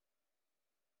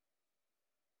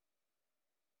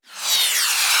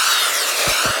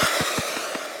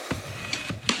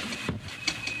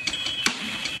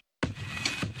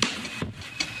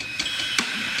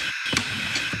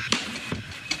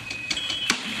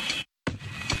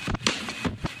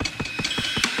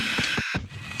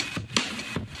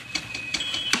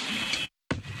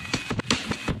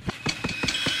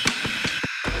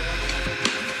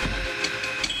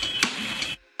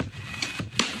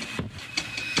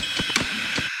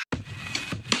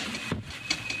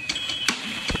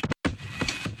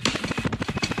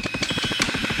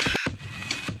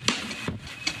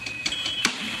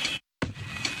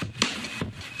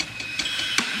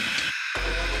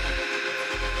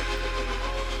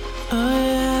Damas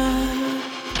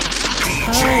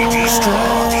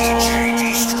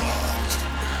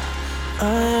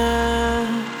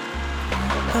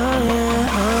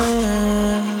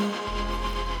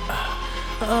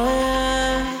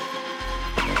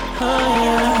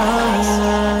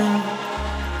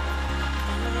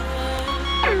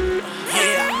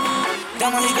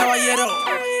y caballeros,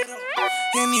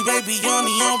 Jenny Baby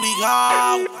Johnny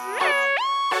obligado.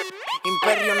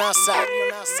 Imperio NASA.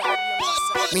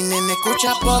 Mi nena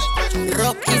escucha pop,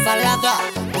 rock y balada.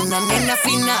 Una nena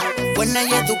fina, buena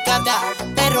y educada.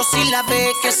 Pero si la ve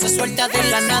que se suelta de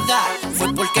la nada,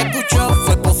 fue porque escuchó,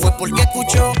 fue porque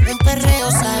escuchó un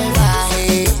perreo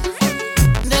salvaje.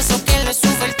 De esos que le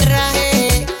sube el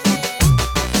traje,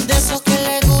 de esos que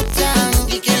le gustan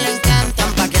y que le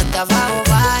encantan, pa' que hasta abajo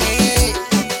baje.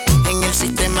 En el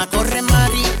sistema corre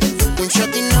Mari, un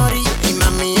shot y nori, y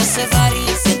mami ese bari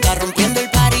se está rompiendo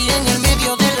el party en el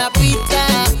medio de la pista.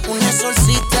 Una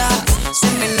solcita se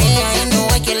menea y no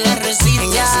hay quien la resista.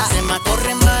 En el sistema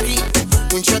corre Mari,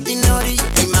 un shot y nori,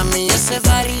 y mami ese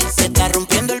bari se está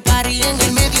rompiendo el party en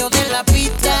el medio de la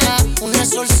pista. Una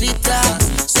solcita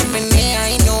se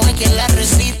menea y no hay quien la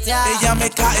resista. Ella me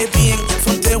cae bien,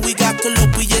 fronteo y gasto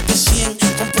los billetes 100.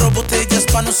 Compró botellas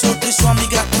pa' nosotros y su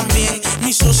amiga también.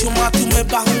 Mi socio Matu me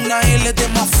bajó una L de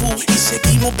Mafú y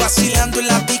seguimos vacilando en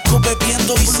la disco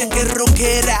bebiendo. Dice que es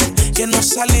rockera, que no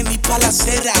sale ni pa' la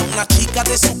acera. Una chica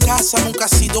de su casa nunca ha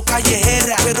sido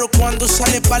callejera, pero cuando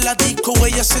sale pa' la disco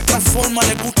ella se transforma.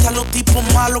 Le gustan los tipos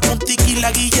malos con tiki y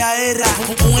la guillaera.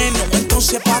 Bueno,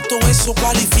 entonces pa' todo eso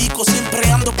cualifico. Siempre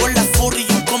ando con la forra y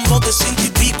un combo de 100 y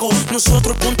pico.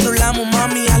 Nosotros controlamos,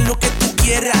 mami, haz lo que tú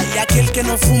quieras. Y aquel que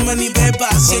no fume ni beba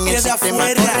se queda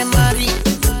afuera. Corre Mari,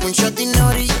 un shot y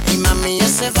nori, y mami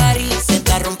ese bari se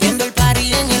está rompiendo el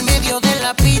party en el medio de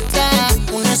la pista.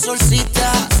 Una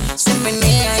solcita se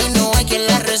menea y no hay quien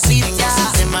la resista.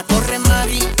 Se me corre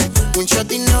Mari, un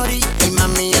shot y nori, y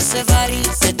mami ese bari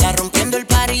se está rompiendo el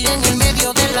party en el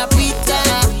medio de la pista.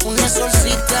 Una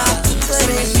solcita se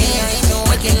menea y no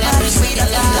hay quien la resista.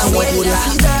 La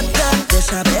curiosidad de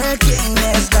saber quién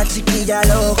es la chiquilla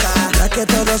loca, la que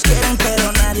todos quieren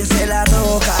pero nadie se la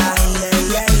toca.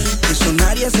 Eso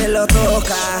nadie se lo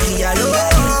toca, ella loca.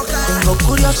 Tengo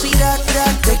curiosidad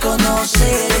de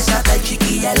conocer esa tal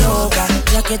chiquilla loca,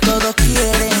 la que todos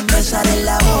quieren besar en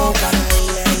la boca.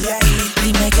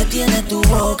 Dime qué tiene tu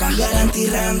boca.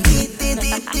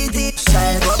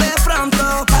 Salgo de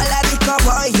pronto pa' la disco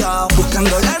voy yo,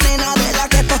 buscando la nena de la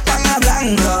que te están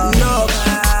hablando.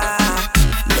 Loca,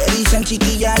 le dicen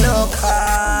chiquilla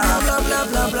loca. Bla bla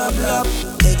bla bla bla.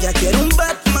 Ella quiere un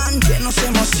Batman que no se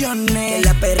emocione, que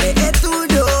la perre es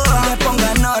tuyo, me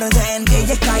ponga en orden.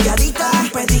 Ella es calladita,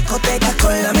 rompe discotecas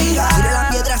con la amiga. Tira la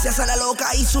piedra hacia la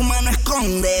loca y su mano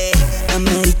esconde.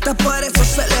 Amerita, por eso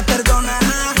se le perdona.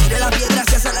 Tira la piedra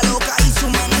hacia la loca y su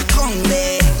mano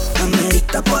esconde.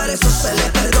 Amerita, por eso se le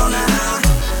perdona.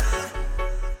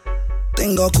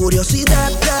 Tengo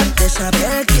curiosidad de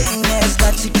saber quién es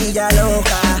la chiquilla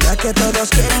loca, la que todos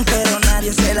quieren pero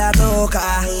nadie se la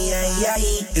toca.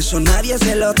 Eso nadie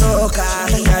se lo toca,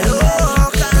 ella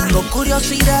loca. Tengo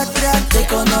curiosidad de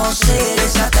conocer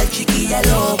esa tal chiquilla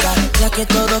loca, la que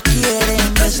todos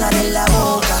quieren besar en la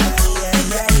boca.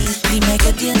 Dime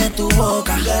qué tiene tu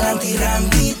boca.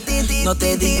 No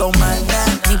te digo mal nada,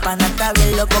 mi pana está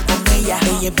bien loco con ella.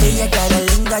 Ella es bella, cara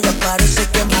linda y parece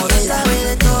que modela. Sabe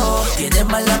de todo, tiene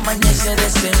mala maña y se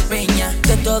desempeña.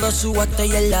 De todo su arte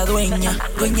ella es la dueña.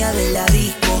 Dueña de la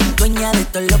disco, dueña de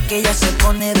todo lo que ella se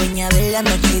pone. Dueña de la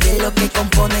noche y de lo que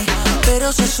compone.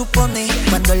 Pero se supone,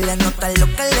 cuando la nota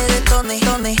loca le detone,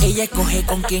 ella escoge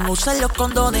con quién usa los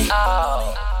condones.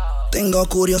 Tengo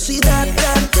curiosidad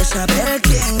de saber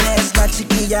quién es la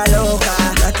chiquilla loca,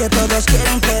 la que todos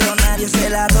quieren pero nadie se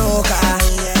la toca.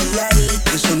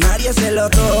 Eso nadie se lo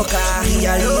toca,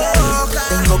 ella loca.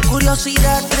 Tengo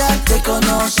curiosidad de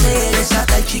conocer esa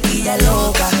tal chiquilla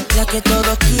loca, la que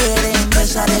todos quieren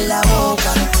besar en la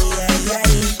boca.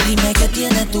 Dime qué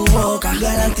tiene tu boca. No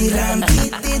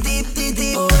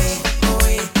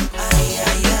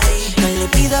le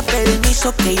pida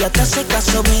permiso que ella te hace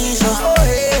caso omiso.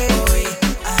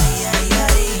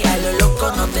 A lo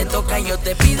loco no te toca, yo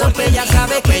te pido. Porque ella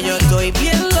sabe que yo estoy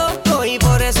bien loco y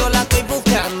por eso la estoy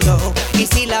buscando. Y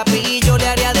si la pillo le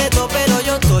haría de todo, pero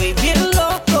yo estoy bien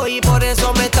loco y por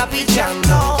eso me está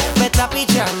pichando.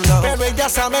 Pero ella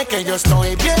sabe que yo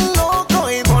estoy bien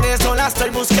loco y por eso la estoy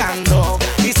buscando.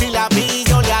 Y si la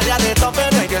pillo le haría de todo,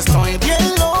 pero yo estoy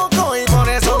bien loco y por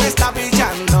eso me está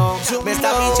pichando.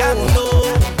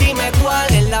 Dime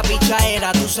cuál es la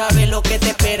pichadera, tú sabes lo que te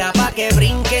espera, pa' que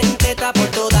brinquen teta por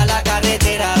toda la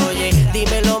carretera. Oye,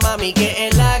 dímelo mami, que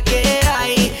es la que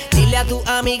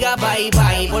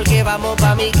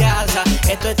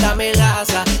suelto esta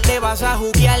melaza. Te vas a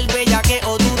juguear, bella, que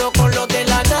o duro con los de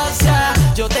la NASA.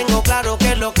 Yo tengo claro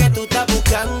que es lo que tú estás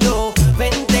buscando.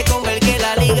 Vente con el que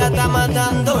la liga está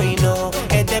matando y no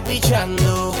estés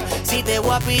pichando. Si te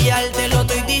voy a pillar, te lo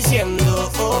estoy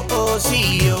diciendo. Oh, oh,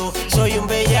 sí, yo soy un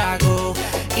bellaco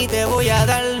y te voy a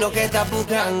dar lo que estás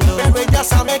buscando. Bebé ya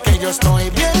sabe que yo estoy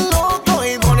bien loco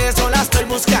y por eso la estoy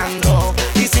buscando.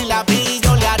 Y si la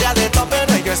pillo le haría de todo,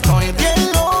 pero yo estoy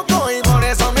bien loco y por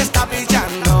eso me está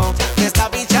pichando. Me está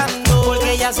pichando.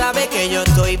 Porque ella sabe que yo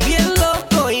estoy bien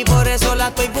loco y por eso la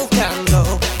estoy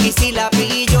buscando. Y si la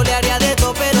pillo le haría de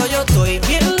todo, pero yo estoy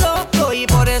bien loco y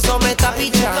por eso me está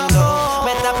pichando.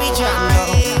 Me está pichando.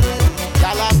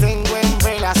 Ya la tengo en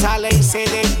vela, sale y se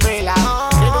desvela.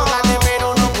 Que no gane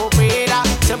pero no coopera.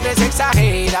 Siempre se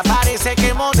exagera, parece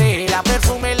que modela.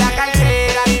 Perfume en la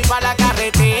cartera y pa' la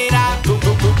carretera.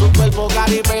 Tu cuerpo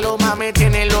caripelo más me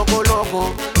tiene loco,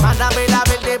 loco. Mándame la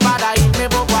verde para irme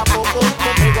poco a poco.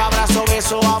 Conmigo abrazo,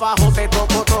 beso, abajo te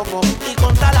toco, toco. Y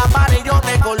contra la pared yo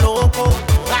te coloco.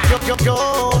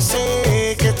 Yo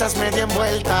sé que estás media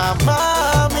envuelta,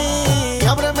 mami.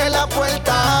 Ábreme la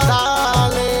puerta,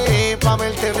 dale, pa'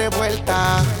 verte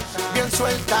revuelta, bien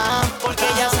suelta. Porque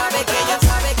ella sabe que ella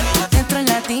sabe que ella. Dentro en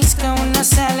la disco no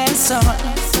sale el sol.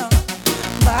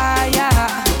 Vaya,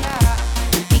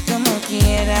 y como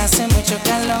quiera hace mucho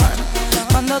calor.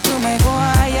 Cuando tú me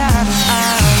guayas,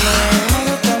 me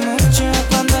gusta mucho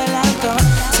cuando el alcohol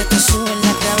se te sube en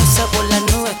la cabeza por las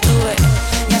nubes, tuve.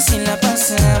 Y así la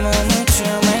pasamos mucho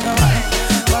mejor.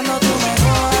 Cuando tú me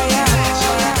guayas.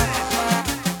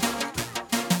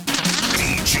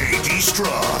 DJ Destroy.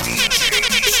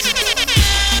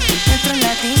 Dentro en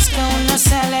la disco no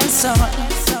sale el sol.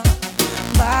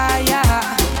 Vaya,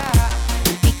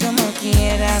 y como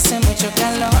quiera hace mucho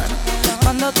calor.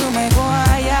 Cuando tú me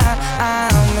guayas,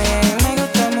 me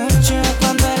gusta mucho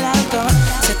cuando el alcohol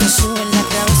se te sube en la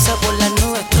cabeza por las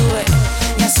nubes, tuve.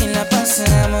 Y así la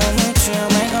pasamos mucho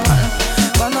mejor.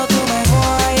 Cuando tú me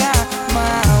guayas,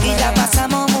 mami. Y la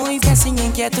pasamos muy bien sin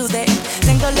inquietudes.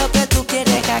 Tengo lo que tú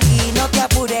quieres, aquí no te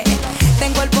apures.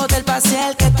 Tengo el poder para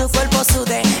hacer que tu cuerpo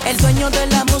sude. El dueño de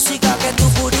la música que tu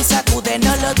booty sacude.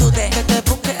 No lo dudes, que te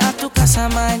busque a tu casa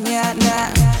mañana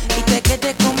y te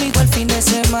quedes conmigo el fin de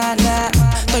semana.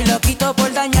 Estoy loquito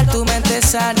por dañar tu mente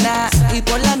sana y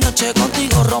por la noche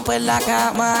contigo romper la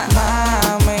cama,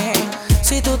 mami.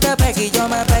 Si tú te pegas y yo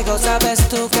me pego, sabes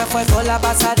tú que a fuego la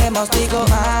pasaremos, digo,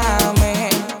 mami.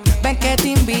 Ven que te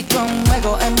invito a un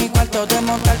juego en mi cuarto de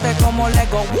montarte como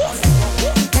Lego.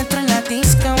 Entro en la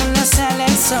disco, no sale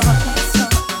el sol.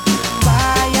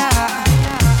 Vaya,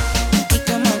 y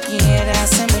como quiera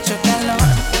hace mucho calor.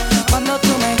 Cuando tú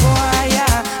me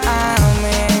guayas,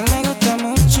 me gusta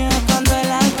mucho cuando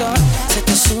el alcohol se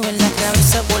te sube en la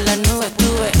cabeza por las nubes,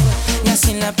 tuve. Y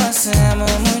así la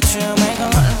pasamos mucho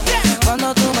mejor.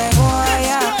 Cuando tú me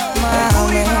guayas,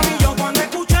 mami. Yo cuando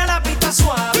escucha la pista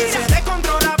suave se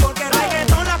descontrola porque el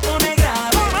reggaetón la pone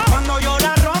grave. Cuando yo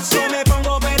la rozo me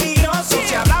pongo peligroso.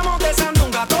 Si hablamos de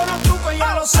sandunga, todos los trucos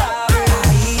ya lo sabes.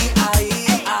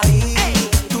 Ahí,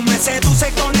 tú me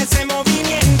seduces con ese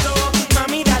movimiento.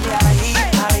 Mami, dale ahí.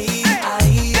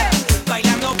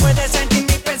 Bailando puedes sentir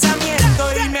mis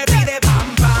pensamientos y me pide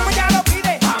pam pam. Como ella lo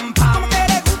pide, pam pam. Como que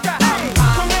le gusta, pam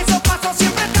pam. Con esos pasos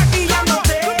siempre está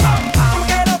guiándote, pam pam. Como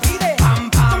que lo pide, pam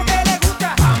pam. Como que le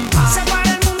gusta, pam pam. Se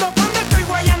para el mundo cuando estoy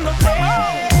guayándote.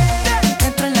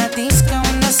 Entro en la disco,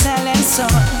 no sale el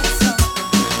sol.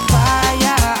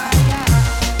 Vaya,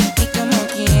 y como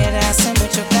quiera hace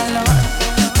mucho calor.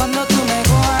 Cuando tú me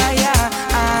guayas,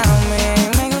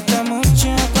 me gusta mucho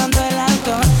cuando el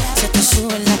alcohol se te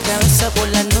sube en la cabeza por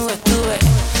las nubes, tuve.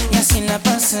 Y así la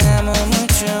pasamos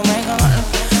mucho mejor.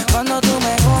 Cuando tú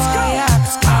me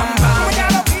guayas, Como ella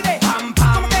lo pide, pam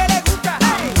pam. Como que le gusta,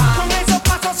 pam pam. Con esos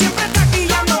pasos siempre está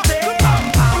guiándote, pam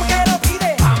pam. Como que lo pide,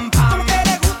 pam pam. Como que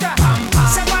le gusta, pam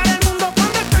pam. Se para el mundo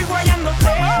cuando estoy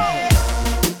guayándote.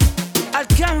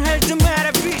 Arcángel de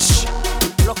Beach,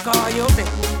 los caballotes.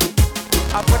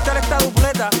 Apuesta esta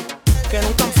dupleta que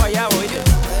nunca han fallado, oye.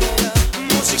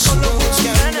 Músicos locos,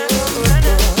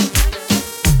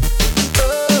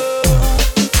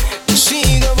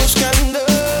 Sigo buscando,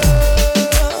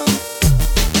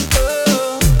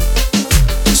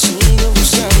 sigo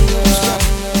buscando.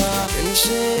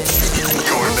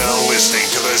 You're now listening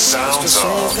to the sounds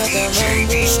of DJ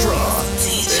Destroy.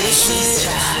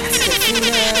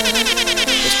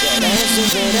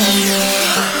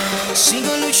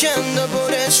 Sigo luchando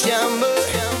por este amor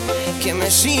que me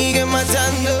sigue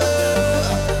matando.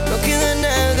 No queda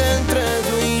nada entre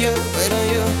tú y yo, pero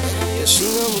yo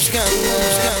sigo buscando.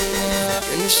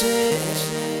 Yo no sé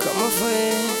cómo fue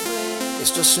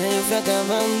Esto se fue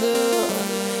acabando,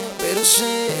 pero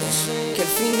sé que al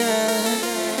final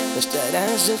me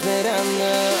estarás esperando.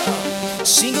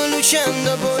 Sigo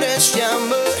luchando por este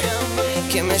amor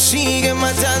que me sigue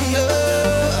matando.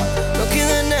 No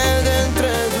queda nada entre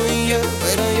tú y yo,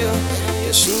 pero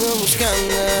yo sigo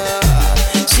buscando.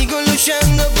 Sigo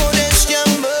luchando por este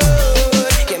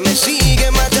amor que me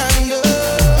sigue matando.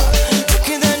 No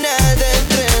queda nada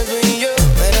entre tú y yo,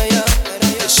 pero yo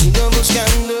sigo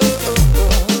buscando.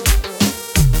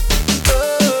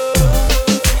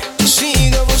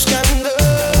 Sigo buscando.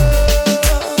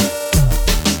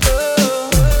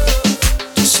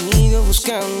 Sigo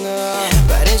buscando.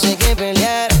 Parece que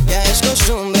pelear ya es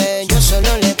costumbre. Yo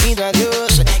solo le pido a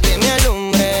Dios que me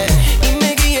alumbre y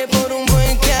me guíe por un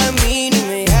buen camino y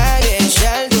me haga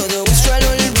echar todo eso al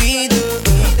olvido.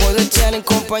 Puedo estar en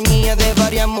compañía de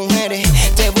varias mujeres.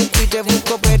 Te busco y te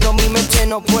busco, pero mi mente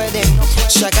no puede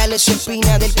sacarle esa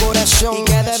espina del corazón. Y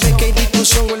cada vez que hay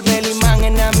discusión vuelve la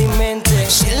imagen a mi mente.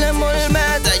 Si el amor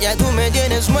mata, ya tú me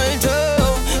tienes muerto,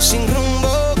 sin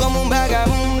rumbo como un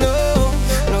vagabundo.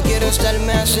 No quiero estar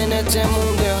más en este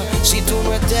mundo. Si tú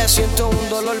no estás, siento un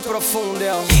dolor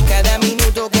profundo. Cada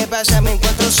minuto que pasa me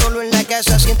encuentro solo en la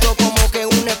casa. Siento como que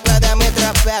una espada me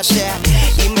traspasa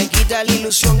y me quita la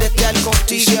ilusión de estar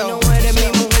contigo. Si no eres mi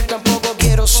mujer, tampoco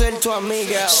quiero ser tu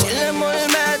amiga. Si el amor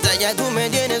mata, ya tú me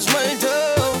tienes muerto,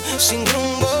 sin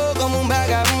rumbo como un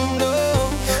vagabundo.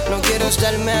 No quiero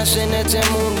estar más en este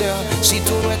mundo. Si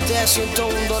tú no estás, siento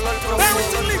un dolor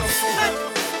profundo.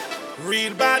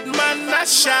 Real bad man, a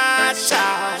shot.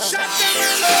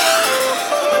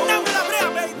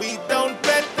 We don't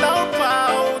bet no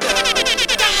powder.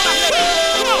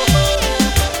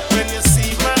 When you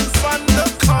see man from the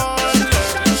corner.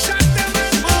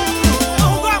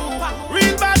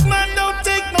 Real bad man don't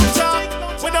take no talk.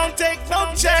 We don't take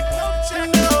no check.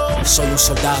 No. Soy un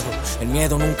soldado, el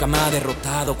miedo nunca me ha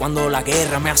derrotado. Cuando la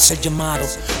guerra me hace el llamado,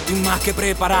 estoy más que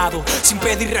preparado. Sin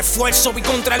pedir refuerzo, vi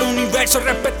contra el universo, el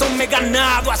respeto me he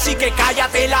ganado. Así que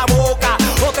cállate la boca,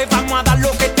 o te vamos a dar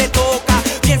lo que te toca.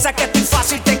 Piensa que estoy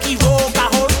fácil, te equivocas.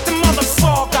 Oíste,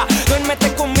 motherfucker,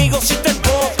 duérmete conmigo si te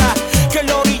toca. Que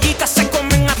las orillitas se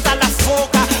comen hasta la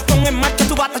foca. Pon en marcha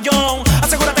tu batallón,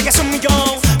 asegúrate que es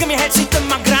 1,000,000. Que mi ejército es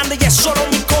más grande y es solo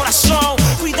mi corazón.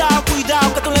 Cuidado,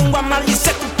 cuidado, que tu lengua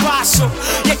maldice tu paso.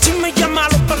 Y el chisme llama a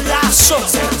los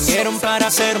palazos. Se reunieron para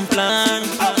hacer un plan,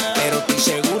 pero estoy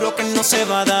seguro que no se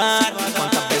va a dar.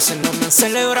 Cuántas veces no me han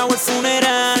celebrado el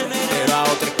funeral, pero a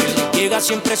otros que les llega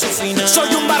siempre su final.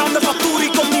 Soy un varón de postura y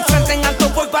con mi frente en alto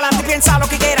voy para adelante. Piensa lo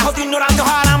que quieras, odio ignorante,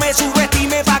 ojalá me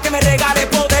subestime pa' que me regale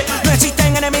poder. No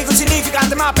existen enemigos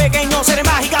insignificantes, más pequeños seré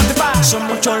más gigante pa'. Son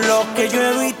muchos los que yo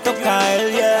he visto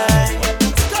caer, yeah.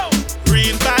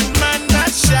 Real bad man, a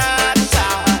shot.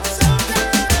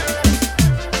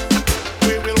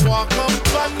 We will walk up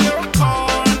on your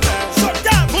corner.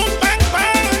 Boom, bang,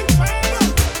 bang.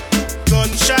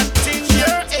 Gunshot in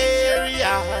your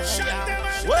area.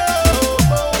 Whoa.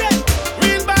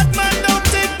 Real bad man don't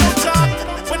take no talk.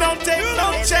 We don't take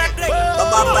no check.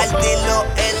 Vamos a partirlo,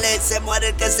 se muere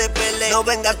el que se pele. No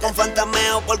vengas con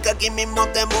fantameo porque aquí mismo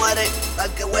te muere. Al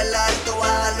que huela alto,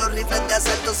 baja los rifles de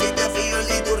asalto. Si te fío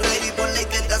y tu rey, por ley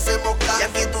que te hacemos caso. Y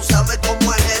aquí tú sabes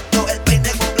cómo es esto. El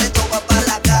peine completo va para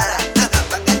la cara.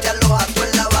 Pa' enganchar los actos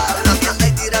en la vara. La mierda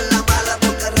y tirar la mala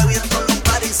porque reviento los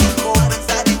paris. Sin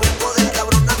comentarios, vengo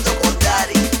descabronando con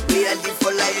Dari. Mira el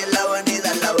G4Light en la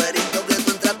avenida. El laberinto que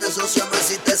tú entraste, socio, no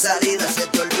existe salida. Se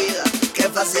te olvida que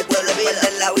fácil puede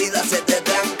perder la vida. Se te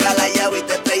tranca la llave y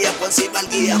te estrellas por encima el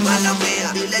guía. Mala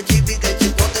mía, dile Chipi que el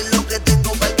chipote es lo que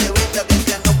tengo para que venda. Que el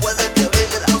que no puede que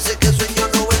venda. No sé qué sueño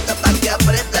 90 para que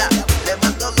aprenda. Le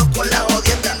mando dos con la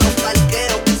jodienda. Los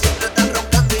parqueos que siempre están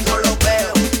roncando y no los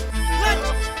veo.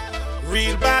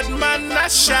 Real bad man, a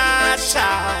shot.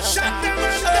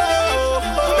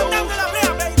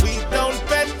 We don't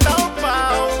bet no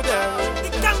powder.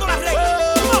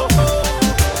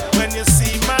 When you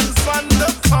see man from the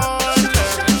corner.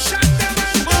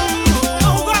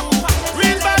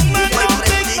 Real bad man don't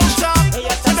take no talk.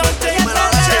 We don't take no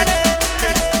check.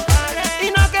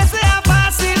 Y no que sea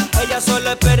fácil, ella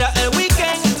solo espera el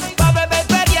weekend pa' beber,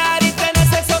 pelear y tener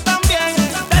sexo también.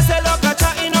 Desde lo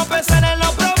cacha y no pensar en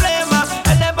los problemas.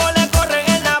 El debo le corre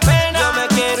en la pena. Yo me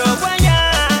quiero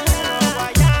guayar,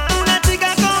 una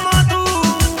chica como tú,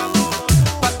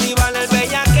 pa' activar el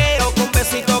bellaqueo con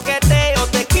besito queteo,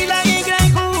 tequila y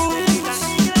Grey Goose.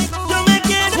 Yo me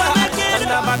quiero,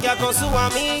 anda pa' que con su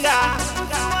amiga.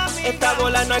 Esta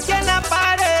bola no hay quien la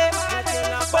pare,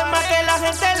 por más que la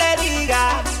gente le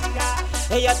diga.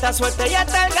 Ella está suelta, ella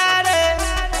está al gare.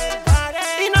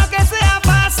 Y no que sea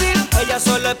fácil, ella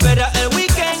solo espera el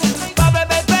weekend pa'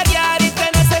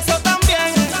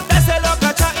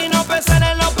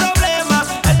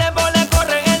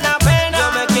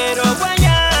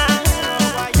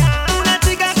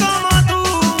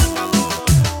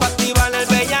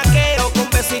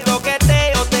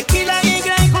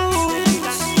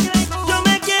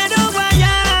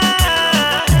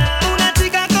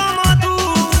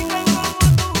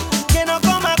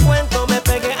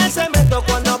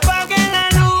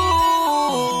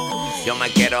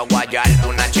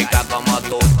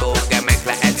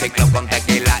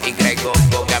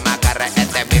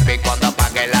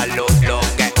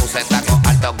 luces, taco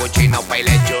alto, Gucci, no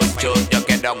baile chuchu. Yo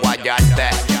quiero guayarte,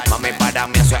 mami, para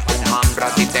mí eso es un hombro. A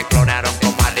ti te clonaron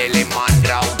como a Lily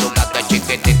Monroe. Tu gato es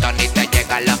chiquitito, ni te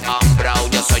llega a los hombros.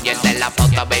 Yo soy el de la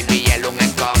foto, baby, y él un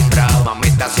escombro.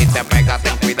 Mamita, si te pegas,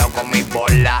 ten cuidado con mi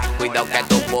bola. Cuidado que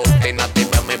tu booty no te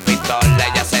mi pistola.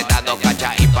 Ya se da dos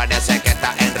cachas y parece que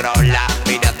está en rola.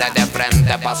 Mírate de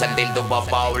frente pa' sentir tu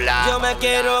popola. Yo me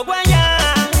quiero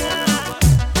guayar,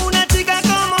 una chica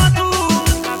como tú,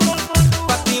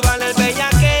 pa' activar el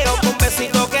bellaqueo, con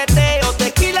besito queteo,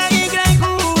 tequila y Grey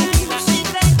Goose.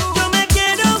 Yo me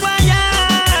quiero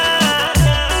guayar,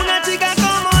 una chica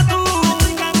como tú,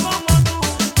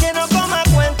 que no coma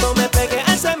cuento, me pegue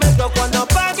el cemento cuando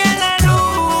apague la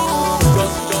luz.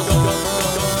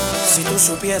 Si tú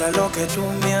supieras lo que tú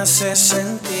me haces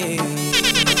sentir,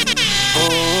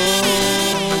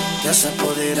 te has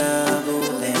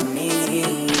apoderado de mí.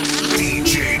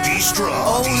 DJ Destro.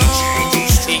 Oh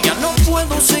no, y ya no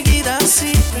puedo seguir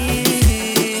así.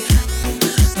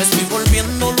 Me estoy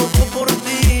volviendo loco por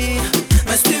ti.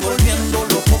 Me estoy volviendo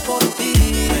loco por ti.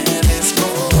 Me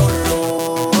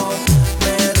descontrolo,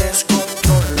 me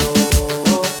descontrolo.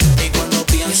 Y cuando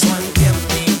pienso en ti en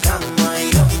mi cama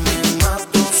yo me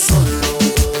mato solo.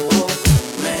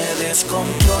 Me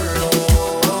descontrolo,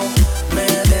 me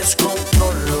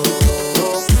descontrolo.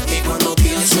 Y cuando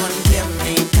pienso en ti en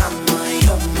mi cama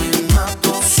yo me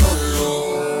mato solo.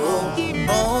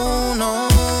 Oh no,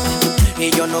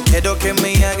 y yo no quiero que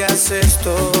me hagas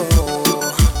esto,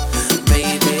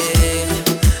 baby.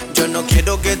 Yo no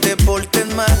quiero que te portes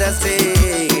mal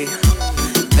así,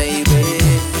 baby.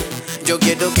 Yo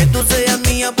quiero que tú seas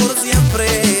mía por siempre,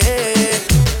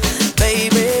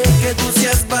 baby. Que tú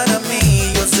seas para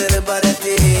mí, yo seré para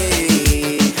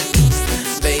ti,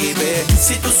 baby.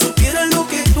 Si tú supieras lo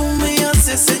que tú me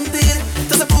haces sentir,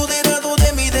 te has apoderado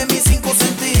de mí, de mis cinco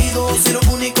sentidos. Y lo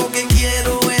único que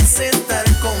quiero es estar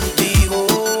contigo.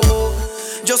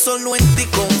 Yo solo en ti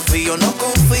confío, no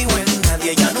confío en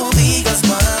nadie. Ya no digas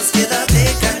más,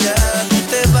 quédate callada.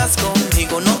 Te vas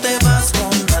conmigo, no te vas con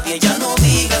nadie. Ya no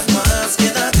digas más,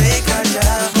 quédate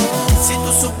callado. Si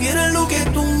tú supieras lo que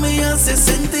tú me haces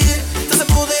sentir, te has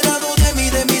apoderado de mí,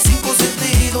 de mis cinco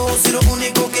sentidos. Y lo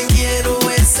único que quiero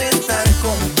es estar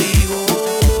contigo.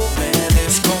 Me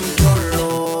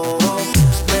descontrolo,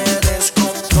 me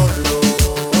descontrolo.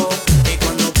 Y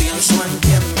cuando pienso en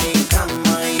ti en mi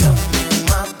cama yo me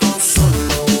mato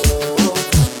solo.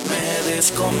 Me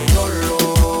descontrolo,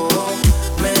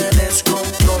 me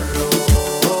descontrolo.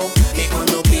 Y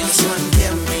cuando pienso en ti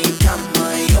en mi cama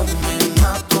yo me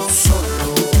mato solo.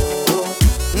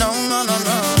 No, no, no,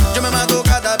 no, yo me mato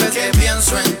cada vez que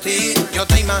pienso en ti. Yo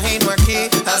te imagino aquí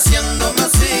haciéndome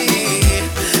así,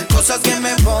 cosas que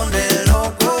me ponen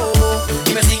loco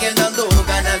y me siguen dando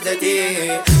ganas de ti.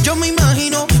 Yo me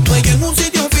imagino tú y yo en un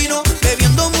sitio fino,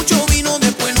 bebiendo mucho vino,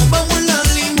 después nos vamos en la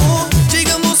limo.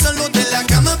 Llegamos al hotel, la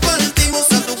cama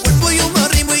partimos, a tu cuerpo yo me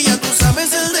arrimo y ya tú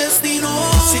sabes el destino.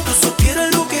 Si tú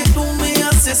supieras lo que tú me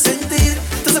haces sentir,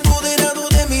 te has apoderado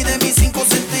de mí, de mis cinco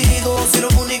sentidos. Y lo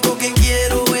único que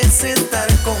quiero es estar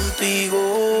contigo.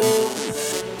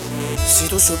 Si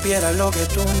tú supieras lo que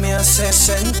tú me haces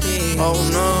sentir, oh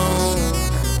no,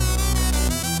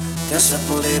 te has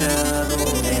apoderado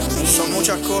de mí. Son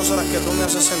muchas cosas las que tú me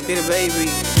haces sentir, baby.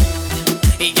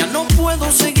 Y ya no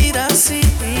puedo seguir así.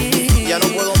 Ya no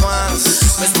puedo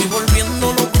más. Me estoy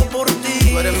volviendo loco por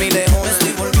ti. Tú eres mi león. Me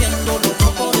estoy volviendo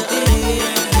loco por ti.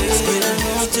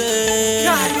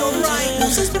 No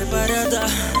estás preparada.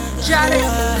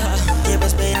 Llevo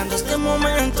esperando este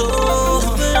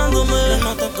momento, esperándome.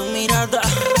 Noto tu mirada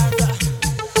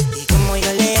y como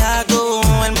yo le hago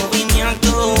el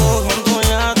movimiento con tu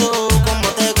lado, como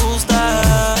te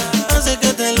gusta, hace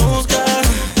que te luzca.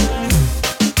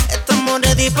 Estamos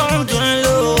ready para un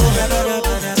duelo.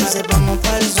 Entonces vamos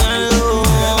para el suelo.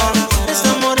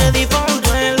 Estamos ready para un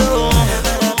duelo.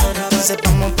 Entonces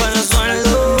vamos para el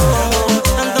suelo.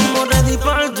 Estamos ready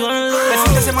para el duelo. El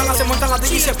fin de semana se monta la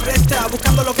DJ y se presta,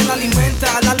 buscando lo que la alimenta.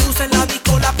 La luz en la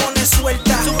disco la pone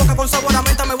suelta. Su boca con sabor a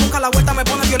menta me busca la vuelta, me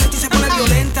pone violenta y se pone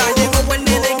violenta. Llegó buen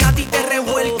nene, a ti te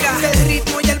revuelca. El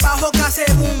ritmo y el bajo que hace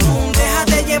boom boom.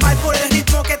 Déjate llevar por el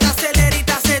ritmo que te acelera y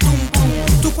te hace tum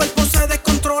pum. Tu cuerpo se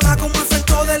descontrola como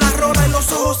efecto de la rola y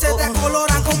los ojos se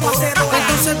decoloran como acero.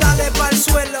 Entonces dale pa'l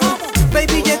suelo,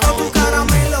 baby, llegó tu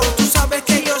caramelo. Tú sabes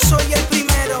que yo soy el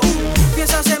primero.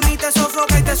 Piensas en mí, te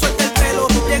sofoca y te suelta el pelo.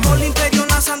 Llegó el imperio,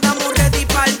 nos andamos ready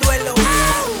pa'l duelo.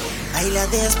 Baila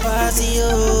despacio,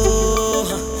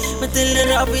 métele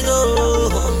rápido,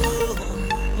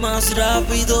 más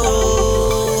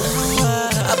rápido.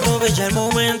 Aprovecha el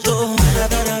momento,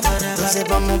 entonces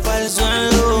vamos para el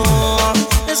suelo.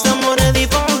 Estamos ready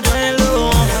para un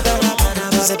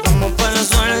Entonces vamos para el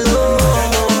suelo.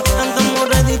 Andamos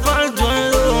ready para el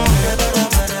duelo.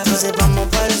 Entonces vamos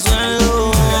para el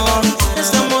suelo.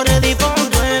 Estamos ready para el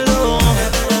duelo.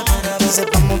 Entonces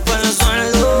vamos para el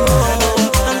suelo.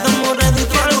 Andamos ready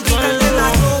para el duelo. La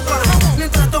ropa,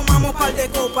 mientras tomamos par de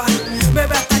copas.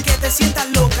 Bebe hasta que te sientas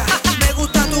loca. Me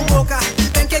gusta tu boca.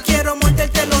 Ven que quiero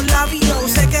morderte los labios.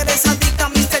 Sé que eres adicta a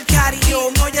Mr. Cario.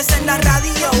 Me oyes en la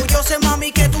radio. Yo sé,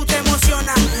 mami, que tú te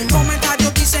emocionas.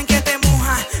 Comentarios dicen que te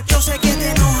moja. Yo sé que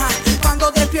te enoja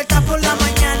cuando despiertas por la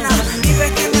mañana y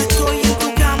ves que no estoy en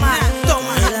tu cama.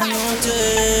 Toma. De la noche,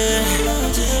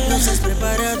 no estás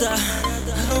preparada.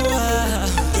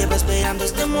 Llevo esperando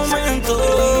este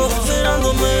momento,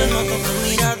 esperándome, noto tu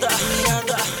mirada.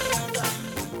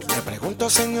 Me pregunto,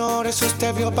 señores, si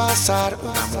usted vio pasar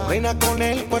una morena con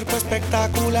el cuerpo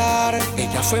espectacular.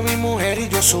 Ella fue mi mujer y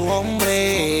yo su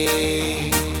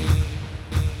hombre.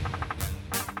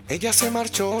 Ella se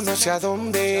marchó no sé a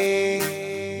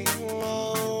dónde.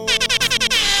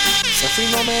 Se fue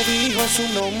y no me dijo su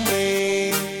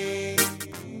nombre.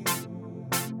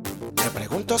 Me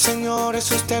pregunto, señores,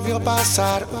 si usted vio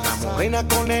pasar una morena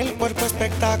con el cuerpo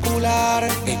espectacular.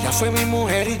 Ella fue mi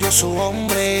mujer y yo su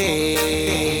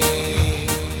hombre.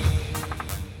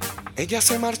 Ella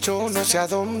se marchó no sé a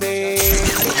dónde.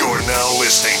 You're now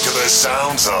listening to the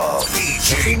sounds of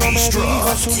Se fue y no me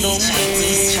dijo su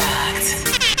nombre.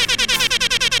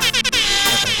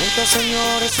 Me pregunto,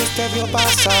 señores, si usted vio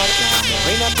pasar una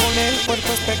morena con el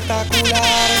cuerpo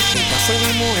espectacular. Ella fue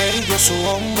mi mujer y yo su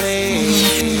hombre.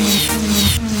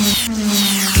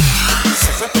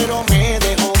 Se fue pero me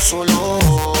dejó su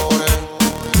olor.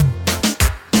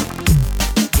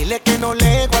 Dile que no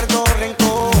le guardo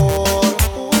rencor.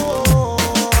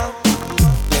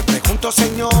 Le pregunto,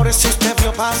 señores, si usted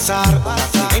vio pasar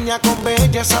una pequeña con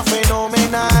belleza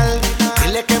fenomenal.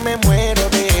 Dile que me muero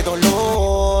de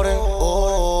dolor.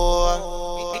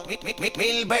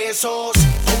 Mil besos,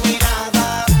 tu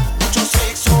mirada, mucho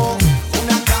sexo,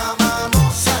 una cama,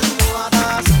 dos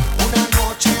almohadas, una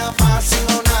noche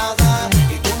apasionada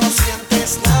y tú no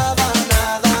sientes nada,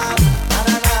 nada.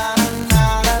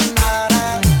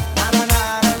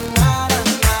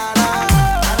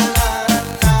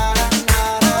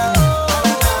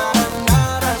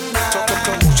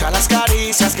 Son muchas las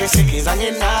caricias que se quedan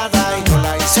en nada y yo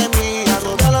la hice mía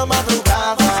toda la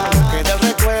madrugada. Queda el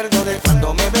recuerdo de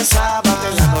cuando me besaba,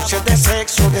 de las noches de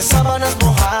sexo, de sábanas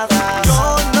mojadas.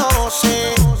 Yo no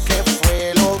sé qué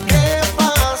fue lo que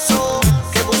pasó,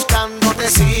 que buscando te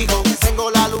sigo, tengo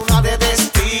la luna de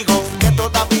testigo, que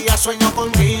todavía sueño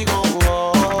contigo.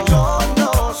 Yo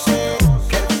no sé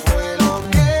qué fue lo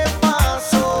que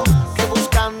pasó, que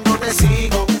buscando te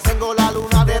sigo, tengo la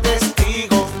luna de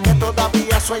testigo, que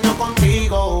todavía sueño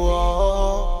contigo.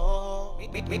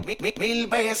 Mil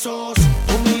besos,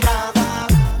 tu mirada,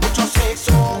 mucho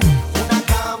sexo, una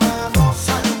cama, dos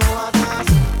almohadas,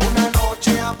 una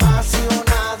noche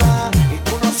apasionada y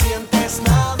tú no sientes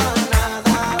nada,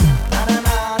 nada.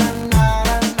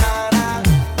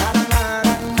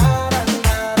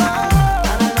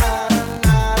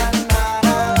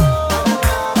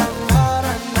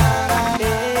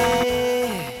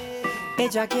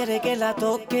 Ella quiere que la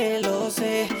toque, lo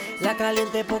sé. La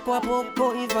caliente poco a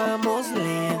poco y vamos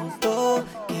lento.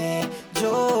 Que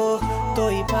yo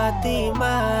estoy pa' ti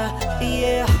más.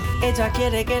 Yeah. Ella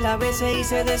quiere que la bese y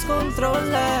se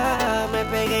descontrola. Me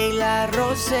pegué y la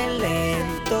roce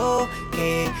lento.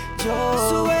 Que yo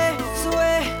sube,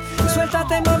 sube.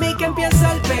 Suéltate, mami, que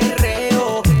empieza el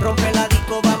perreo. Rompe la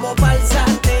disco, vamos pa'l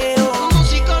sateo. Como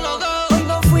psicólogo. Hoy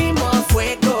nos fuimos a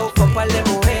fuego con par de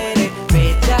mujeres.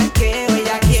 Bellaqueo,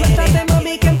 ella quiere. Suéltate,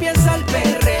 mami, que empieza el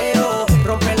perreo.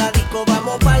 Rompe la disco,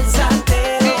 vamos pa'l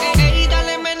sateo.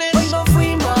 Dale, menes. Hoy nos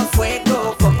fuimos a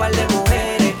fuego con par de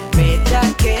mujeres.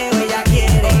 Bellaqueo, ella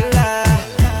quiere. Hola,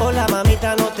 hola,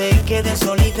 mamita, no te quedes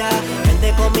solita.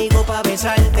 Vente conmigo pa'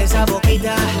 besarte esa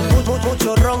boquita.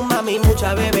 Mucho ron, mami,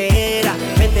 mucha bebera.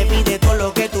 Vente, pide todo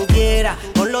lo que tú quieras.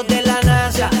 Con los de la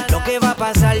NASA, lo que va a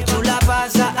pasar, chula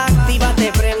pasa.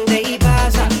 Actívate, prende y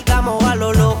pasa. Estamos a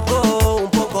lo loco, un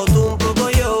poco tú, un poco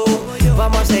yo.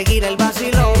 Vamos a seguir el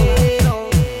vacilón.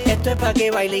 Esto es pa'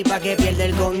 que baile y pa' que pierda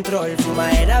el control.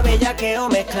 Fumadera, bellaqueo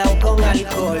mezclado con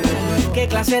alcohol. ¿Qué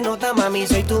clase nota, mami?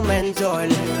 Soy tu mentor.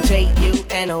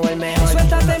 J.U.N.O. el mejor.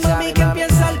 Suéltate, mami, que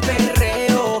empieza el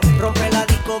perreo. Rompe la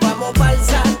disco, vamos pa'l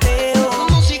sateo.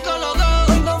 Como psicólogo.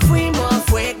 Hoy nos fuimos a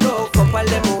fuego con par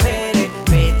de mujeres.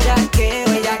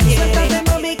 Bellaqueo, ella quiere. Suéltate,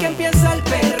 mami, que empieza el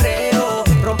perreo.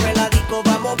 Rompe la disco,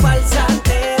 vamos pa'l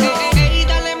sateo.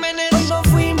 Dale, menes. Hoy nos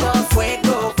fuimos a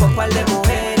fuego con par de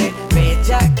mujeres.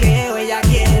 Bellaqueo, ella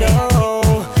quiere.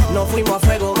 No fuimos a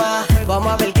fuego más,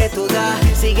 vamos a ver qué tú das.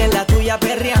 ella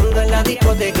perreando en la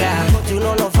discoteca.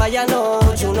 Chuno no falla, no,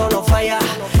 Chuno no falla.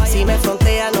 Si me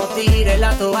frontea, no tire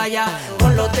la toalla.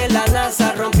 Con los de la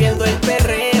NASA rompiendo el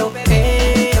perreo.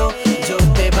 Yo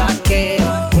te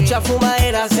vaqueo. Mucha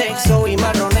fumadera, sexo y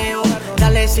marroneo.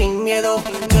 Dale sin miedo,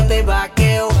 yo te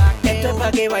vaqueo. Esto es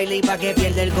pa' que baile y pa' que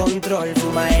pierda el control.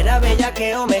 Fumadera,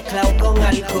 bellaqueo mezclado con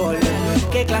alcohol.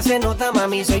 ¿Qué clase nota,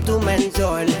 mami? Soy tu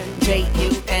mentor.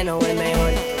 J-U-N-O, el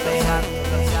mejor.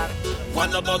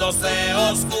 Cuando todo se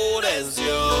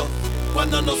oscureció,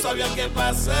 cuando no sabía qué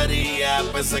pasaría,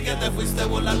 pensé que te fuiste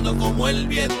volando como el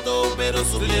viento, pero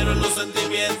subieron los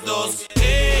sentimientos.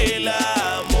 El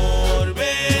amor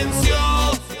venció.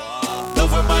 No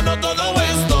fue en vano todo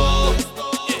esto,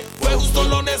 fue justo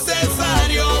lo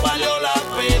necesario. Valió la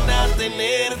pena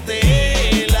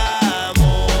tenerte. El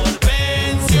amor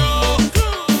venció.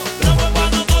 No fue en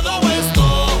vano todo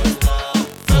esto,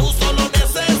 fue justo lo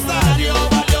necesario.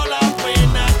 Valió la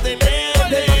pena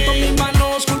tenerte. Levanto mis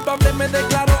manos, culpable me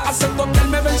declaro. Acepto que él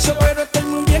me venció, pero estoy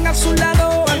muy bien a su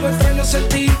lado. Algo extraño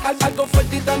sentí, algo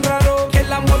fuerte y tan raro, que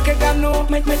el amor que ganó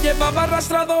me llevaba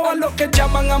arrastrado a lo que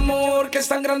llaman amor, que es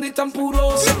tan grande y tan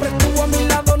puro. Siempre estuvo a mi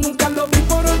lado, nunca lo vi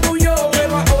por orgullo,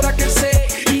 pero ahora que sé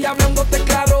y hablándote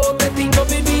claro, de ti yo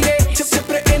viviré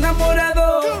siempre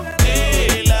enamorado.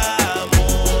 El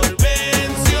amor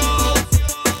venció.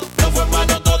 No fue en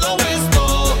vano todo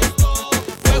esto,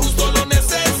 fue justo lo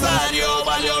necesario.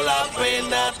 Valió la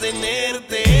pena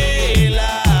tenerte. El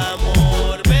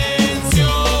amor venció.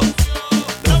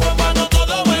 No fue en vano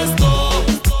todo esto,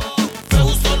 fue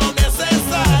justo lo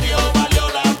necesario. Valió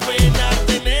la pena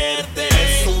tenerte.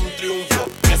 Es un triunfo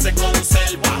que se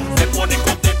conserva, me pone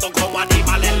contento como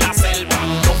animal en la selva.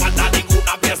 No falta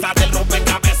ninguna pieza del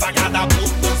rompecabezas, cada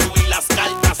punto en su y las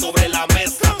cartas sobre la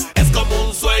mesa. Es como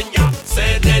un sueño,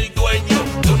 ser el dueño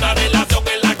de una relación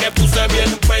en la que puse mi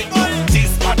empeño.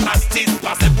 Chispa tras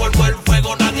chispa se formó el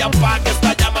fuego, nadie apaga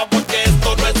esta llama porque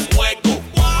esto no es juego.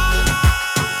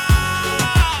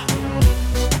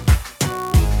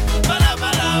 Bala,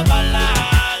 bala, bala.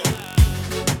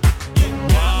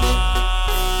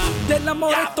 Del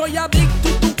amor estoy adicto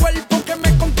y tu cuerpo que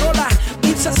me controla.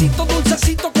 Dulcecito,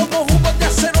 dulcecito como jugo de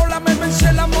acerola. Me vence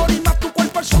el amor y más tu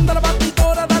cuerpo el son de la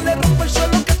batidora. Dale, rompe el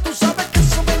suelo que tú sabes que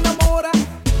eso me enamora.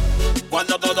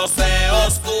 Cuando todo se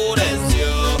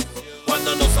oscureció,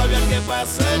 cuando no sabía qué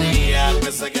pasaría,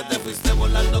 pensé que te fuiste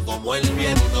volando como el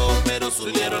viento, pero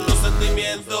subieron los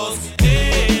sentimientos.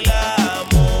 El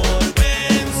amor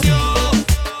venció.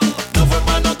 No fue en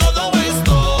vano todo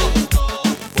esto,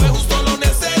 fue justo lo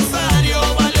necesario.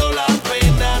 Valió la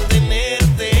pena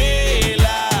tenerte. El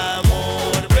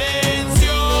amor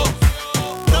venció.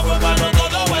 No fue en vano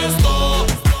todo esto,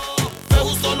 fue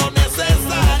justo lo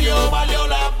necesario. Valió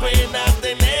la pena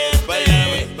tenerte.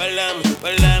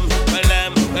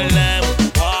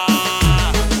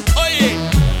 Oye,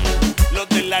 los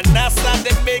de la NASA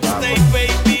de Mixtape,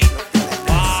 baby.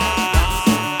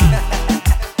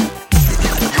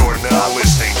 You're now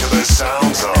listening to the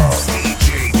sounds of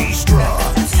DJ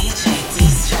Destruct.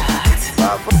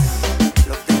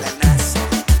 Los de la NASA.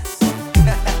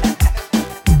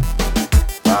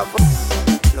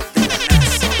 Los de la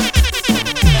NASA.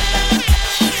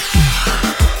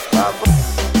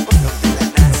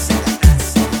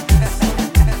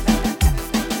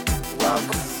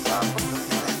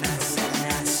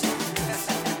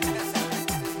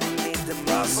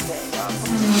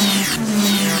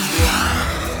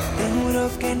 Te juro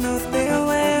que no te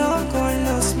veo con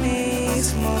los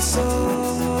mismos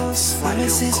ojos. A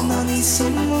veces no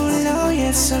disimulo y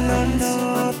eso lo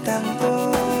notan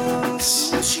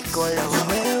todos.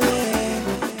 Bebé,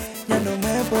 ya no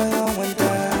me puedo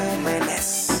aguantar.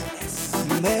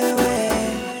 Bebé,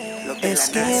 es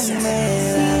que me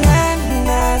dan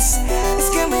ganas, es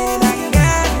que me dan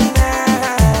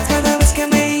ganas. Cada vez que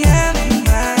me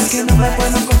llamas, que no me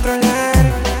puedo controlar.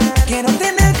 Quiero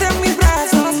tenerte en mis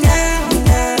brazos,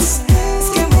 ganas, es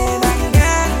que me dan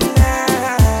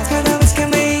ganas. Cada vez que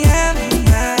me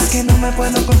llamas, que no me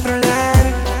puedo controlar.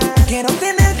 Quiero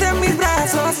tenerte en mis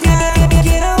brazos,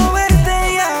 quiero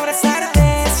verte y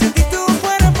abrazarte, sentir tu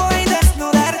cuerpo y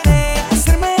desnudarte,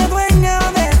 hacerme dueño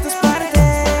de tus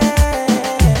partes.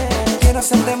 Quiero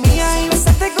hacerte mía y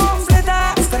besarte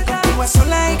completa, estar contigo a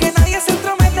sola y que nadie se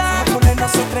entrometa,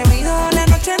 ponernos atrevidos, la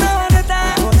noche no va a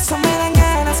retar. Por eso me dan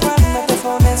ganas cuando te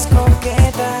pones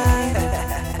coqueta.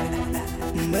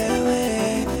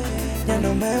 Bebé, ya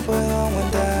no me puedo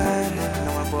aguantar,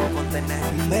 no me puedo contener.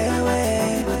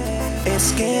 Bebé,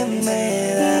 es que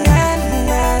me dan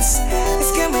ganas, es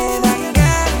que me dan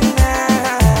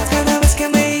ganas. Cada vez que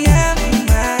me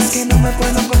llamas, que no me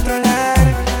puedo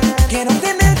controlar. Quiero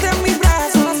tenerte en mis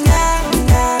brazos, ganas.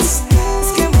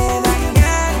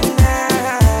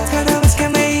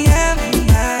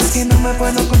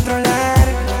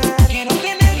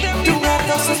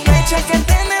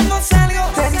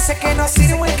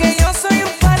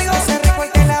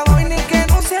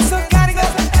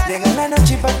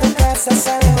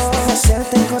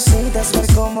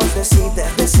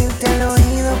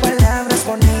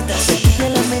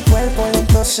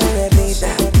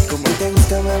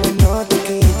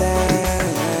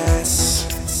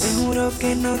 Siento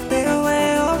que no te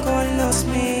veo con los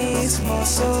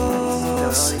mismos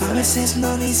ojos. A veces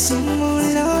no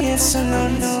disimulo y eso lo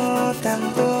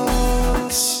notan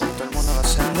todos. Todo el mundo lo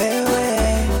sabe.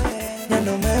 Bebé, ya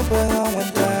no me puedo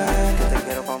aguantar. Te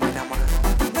quiero pa' mí nada más.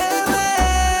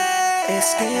 Bebé, es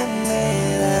que me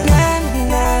dan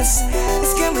ganas. Es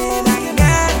que me dan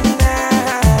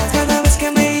ganas. Cada vez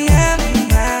que me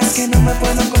llamas, que no me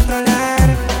puedo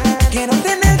controlar. Quiero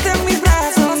tenerte en mis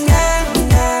brazos,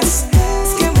 ganas.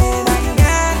 Es que me dan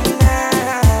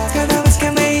ganas. Cada vez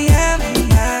que me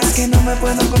llamas, que no me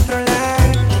puedo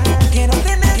controlar. Quiero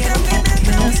tenerte en mis brazos.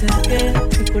 Me acerqué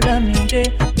y con la miré.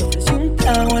 Le ofrecí un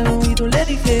trago al oído, le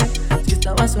dije si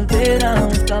estaba soltera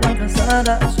o estaba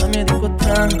casada. Ella me dijo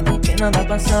tranqui, que nada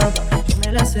pasaba. Yo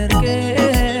me la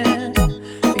acerqué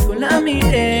y con la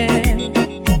miré.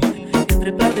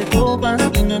 Entre par de copas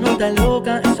y una nota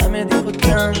loca. Ella me dijo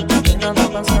tranqui, que nada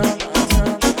pasaba.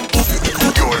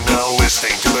 You're now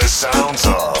listening to the sounds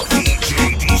of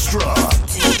DJ Destruct.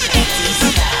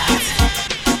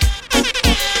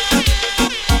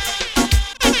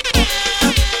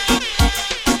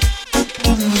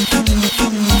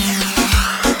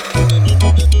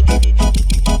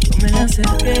 Me la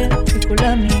acerqué y con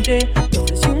la miré. Le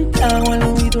ofrecí un trago al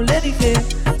oído, le dije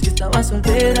si estaba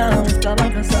soltera o estaba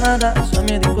casada. Ella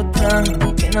me dijo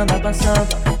tranqui, que nada pasaba.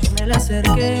 Yo me la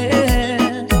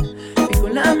acerqué y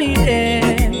con la miré.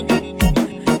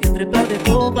 Entre par de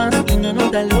copas y una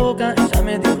nota loca. Ella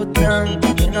me dijo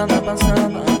tranqui, que nada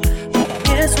pasaba. Para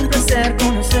mí es un placer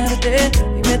conocerte.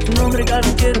 Dime tu nombre que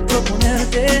algo quiero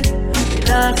proponerte.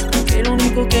 Relax, que lo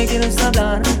único que quiero es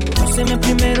hablar. Conóceme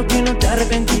primero que no te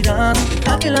arrepentirás.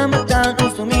 Deja que la maldad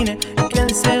nos domine y que el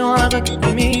deseo haga que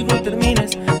conmigo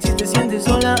termines. Si te sientes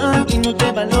sola y no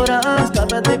te valoras,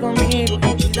 escápate conmigo,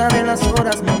 olvida de las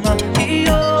horas, mamá. Y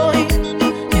hoy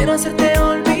quiero hacerte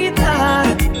olvidar.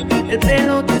 El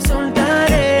pelo te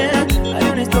soltaré.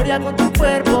 Haré una historia con tu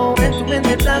cuerpo, en tu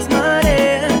mente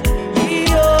plasmaré.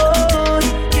 Y hoy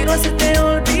quiero hacerte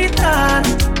olvidar.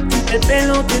 El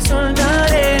pelo te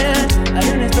soltaré.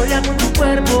 Haré una historia con tu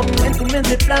cuerpo, en tu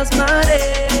mente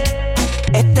plasmaré.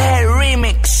 Este es el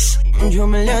remix. Yo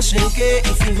me la acerqué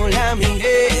y fijo la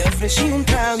miré. Ofrecí un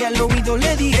trago y al oído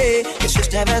le dije que si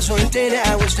estaba soltera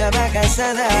o estaba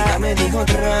casada. Ella me dijo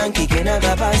tranqui, que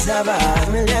nada pasaba.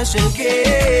 Me la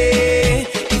acerqué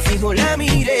y fijo la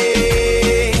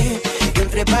miré. Y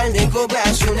entre par de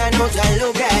copas y una nota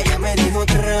loca. Ella me dijo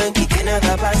tranqui, que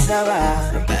nada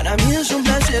pasaba. Para mí es un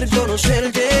placer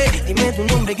conocerte. Dime tu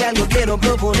nombre que algo quiero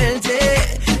proponerte.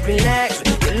 Relax,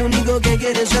 que lo único que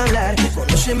quieres hablar.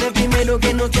 Conóceme primero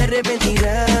que no te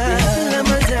arrepentirás. Deja que la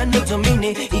maldad no domine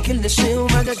y que el deseo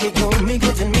haga que conmigo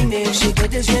termine. Si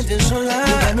te sientes sola,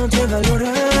 ya no te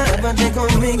valora. Cármate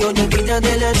conmigo, no olvidas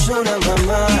de las horas,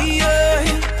 mamá. Y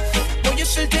hoy voy a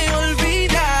hacerte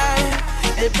olvidar.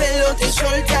 El pelo te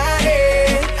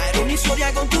soltaré. Haré una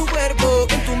historia con tu cuerpo,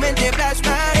 en tu mente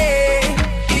plasmaré.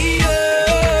 Y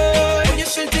hoy voy a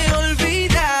hacerte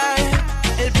olvidar.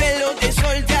 El pelo te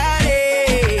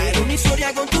soltaré. Haré una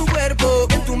historia con tu cuerpo,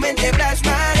 en tu mente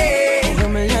plasmaré. Yo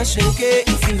me la acerqué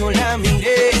y fijo la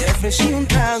miré. Ofrecí un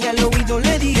trago y al oído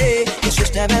le dije que si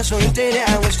estaba soltera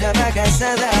o estaba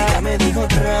casada. Ella me dijo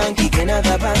tranqui, que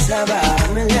nada pasaba.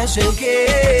 Me la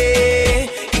acerqué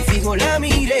y fijo la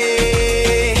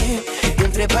miré. Y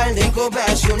entre par de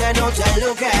copas y una nota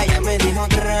loca. Ella me dijo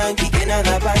tranqui, que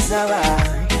nada pasaba.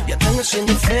 Ya están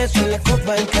haciendo efecto en la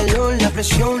copa, el calor, la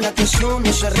presión, la tensión,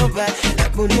 esa ropa.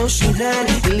 La curiosidad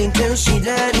y la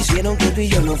intensidad hicieron que tú y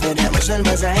yo no fuéramos al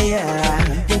más allá.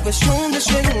 Y en cuestión de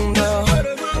segundos,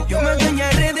 yo me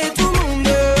adueñaré de tu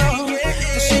mundo.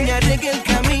 Te enseñaré que el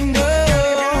camino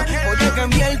voy a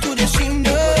cambiar tu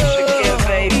destino.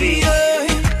 Y hoy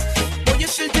voy a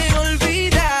hacerte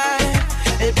olvidar.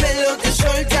 El pelo te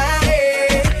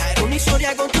soltaré. Haré una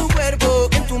historia con tu cuerpo,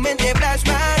 en tu mente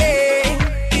plasmaré.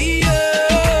 Y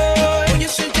hoy voy a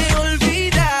hacerte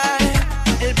olvidar.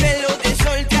 El pelo te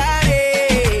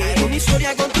soltaré. Haré una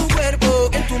historia con tu cuerpo,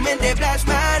 en tu mente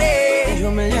plasmaré.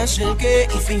 Yo me la acerqué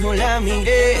y fijo la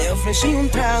miré. Ofrecí un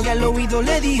trago y al oído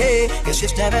le dije que si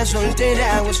estaba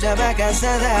soltera o estaba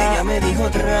casada. Ella me dijo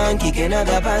tranqui, que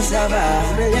nada pasaba.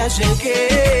 Me la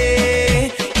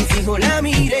acerqué y fijo la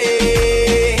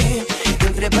miré. Y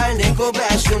entre par de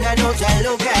copas y una nota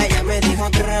loca. Ella me dijo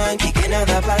tranqui, que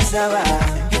nada pasaba.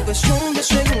 Y en cuestión de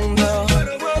segundos,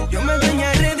 yo me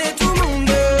adueñaré de tu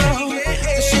mundo.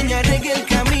 Te enseñaré que el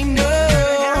camino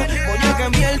voy a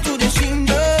cambiar tu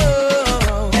destino.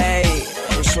 Hey,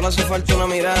 solo hace falta una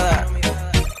mirada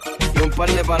y un par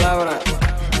de palabras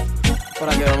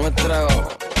para que lo nuestro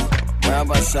vaya a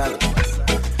pasar.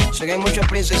 Sé que hay muchas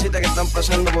princesitas que están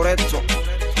pasando por esto.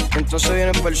 Entonces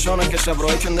vienen personas que se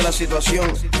aprovechan de la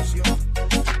situación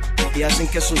y hacen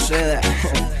que suceda.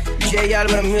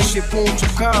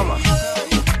 JAlbertmusic.com.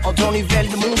 Otro nivel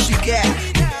de música.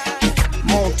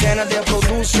 Montana de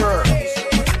producer.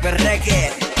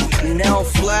 Reggaeton, Neo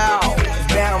Flow,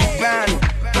 Bam Bam.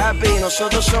 Papi,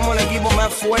 nosotros somos el equipo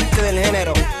más fuerte del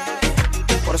género.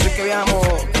 Por eso es que viajamos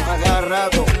a cada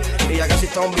rato y ya casi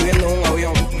estamos viviendo en un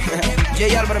avión.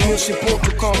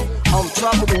 JAlbertmusic.com. On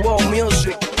top of the world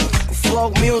music, flow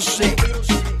music.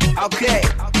 Okay.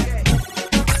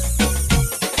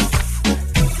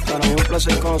 Para mí es un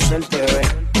placer conocerte, bebé.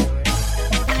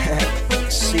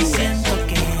 Sí. Siento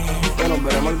que bueno,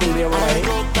 veremos algún día por ahí.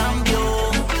 algo cambió.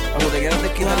 Cuando te quieras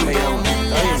desquitar me llamas. Me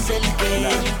 ¿Está bien? acerqué.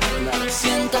 Dale.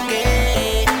 Siento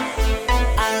que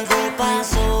algo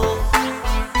pasó,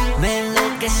 me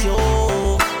enloqueció,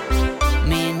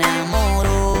 me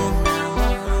enamoró.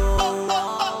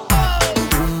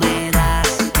 Tú me das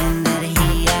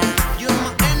energía,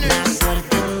 la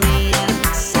suerte mía,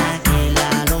 saqué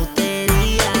la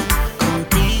lotería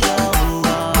contigo.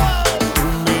 Tú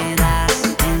me das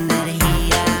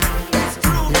energía,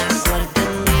 la suerte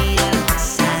mía,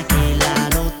 saqué la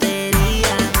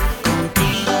lotería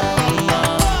contigo.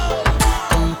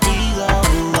 Contigo,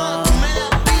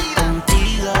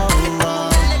 contigo,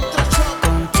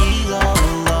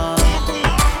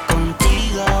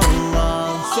 contigo,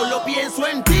 Solo pienso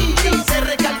en ti y se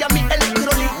recarga mi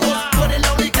electrolito. Tú eres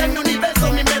la única en mi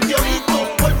universo, mi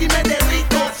meteorito. Por ti me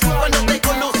derrito. Cuando te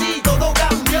conocí todo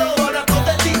cambió, ahora todo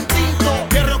es distinto.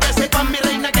 Quiero que sepas, mi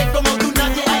reina, que como tú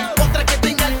nadie hay otra que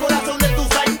tenga el corazón de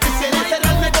tus aires. Quisiera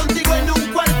encerrarme contigo en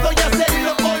un cuarto y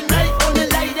hacerlo all night con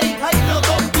el aire y high, los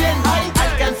dos bien high.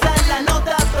 Alcanzar la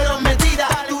nota prometida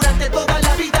durante toda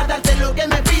la vida, darte lo que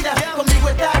me pidas. Conmigo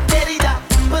estás querida,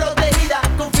 protegida.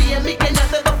 Confía en mí que nada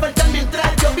te va a faltar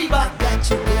mientras yo viva.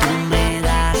 tú me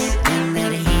das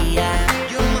energía,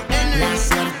 la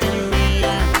suerte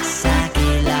mía,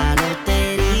 saqué la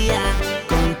lotería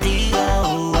contigo.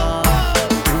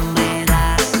 Tú me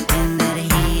das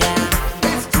energía,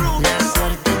 la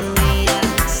suerte mía,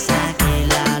 saqué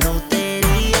la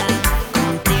lotería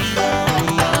contigo.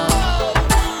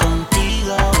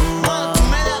 Contigo,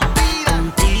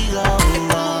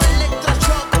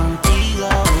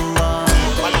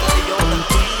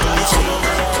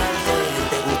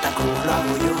 Te gusta como lo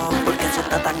hago yo, porque eso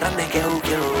está tan grande que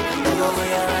quiero. Yo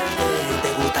voy a darte, te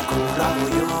gusta como lo hago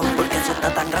yo, porque eso está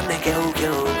tan grande que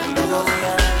quiero. Yo voy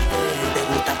a darte, te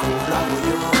gusta como lo hago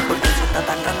yo, porque eso está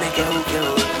tan grande que quiero.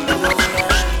 Yo voy a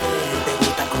darte, te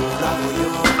gusta como lo hago yo,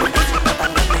 porque eso está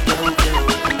tan grande que quiero.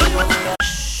 Yo voy a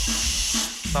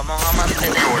vamos a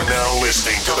mantener. You're now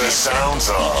listening to the sounds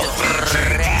of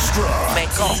DJ Strong. me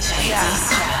confía.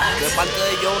 De parte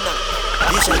de Jonah,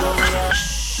 dice yo voy a.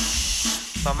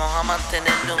 Vamos a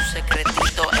mantenerle un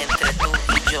secretito entre tú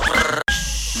y yo.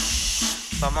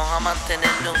 Vamos a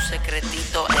mantenerle un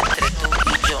secretito entre tú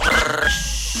y yo.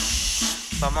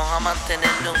 Vamos a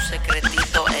mantenerle un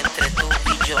secretito entre tú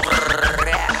y yo.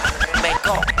 Me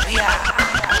confía.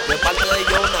 De parte de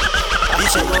Jonah,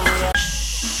 dice yo voy a.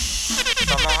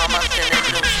 Vamos a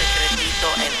mantenerle un secretito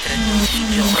entre tú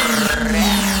y yo.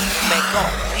 Me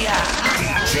confía.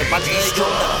 De parte de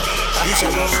Jonah, dice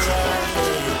yo voy a.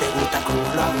 Te gusta como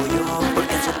lo hago yo,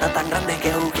 porque eso está tan grande que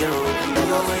quiero.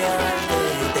 Yo voy a darte,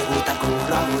 te gusta como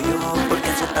lo hago yo, porque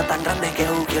eso está tan grande que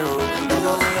quiero. Yo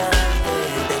voy a darte,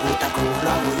 te gusta como lo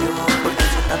hago yo, porque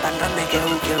eso está tan grande que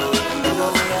quiero. Yo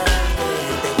voy a darte,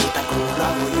 te gusta como lo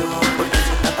hago yo, porque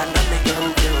eso está tan grande que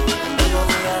quiero. Yo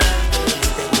voy a darte,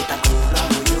 te gusta como lo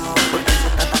hago yo, porque eso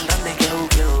está tan grande que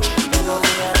quiero. Yo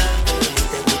voy a darte,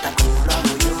 te gusta como lo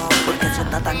hago yo, porque eso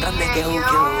está tan grande que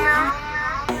quiero.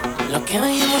 Lo que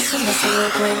vayamos a hacer no se lo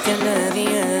cuente a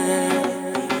nadie,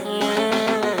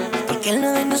 porque lo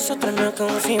de nosotros no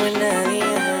confío en nadie.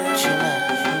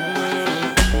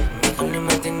 Mejor lo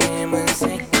mantenemos en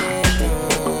secreto,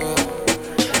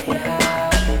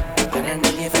 para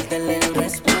nadie faltarle el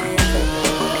respeto.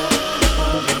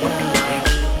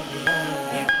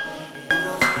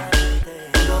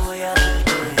 Yo voy a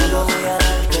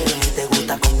darte, te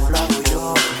gusta como lo hago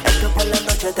yo. Es que por la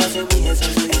noche te hace mi eso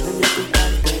soy de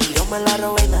picante. Yo me la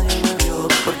robé y nadie me vio,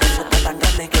 porque eso está tan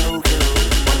grande que quiero.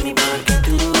 Por mí, porque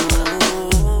tú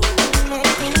Me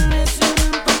tienes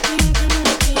un poquito,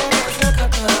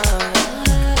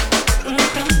 me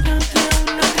tienes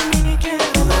loca.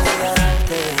 Yo voy a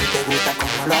darte, te gusta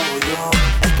como lo hago yo.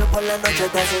 Es que por la noche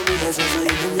te hace mi eso soy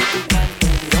de picante.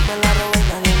 Yo me la robé y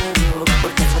nadie me vio,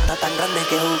 porque eso está tan grande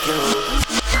que quiero.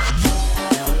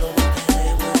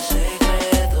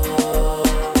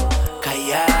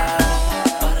 Callado,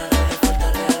 para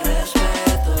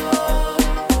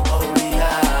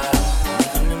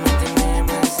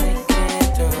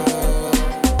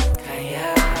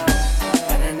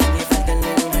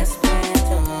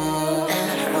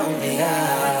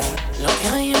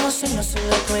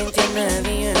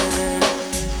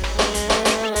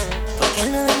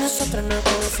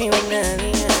confío en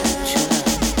nadie.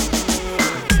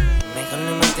 Mejor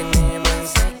lo mantenemos en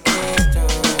secreto.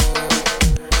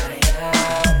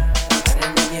 Para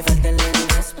nadie faltarle el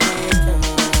respeto.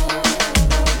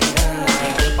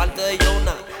 De parte de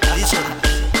Jonah, dice: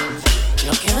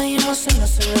 Lo que vayamos a no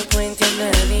se lo cuente a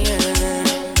nadie.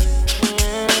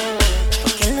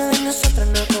 Porque en lo de nosotros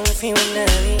no confío en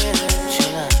nadie.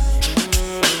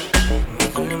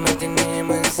 Mejor lo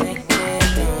mantenemos en secreto.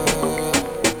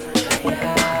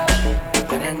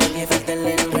 Para nadie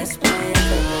faltarle el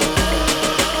respeto.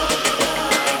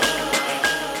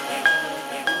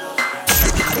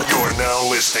 You're now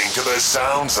listening to the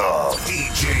sounds of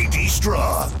DJ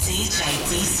Destruct. DJ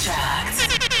Destruct.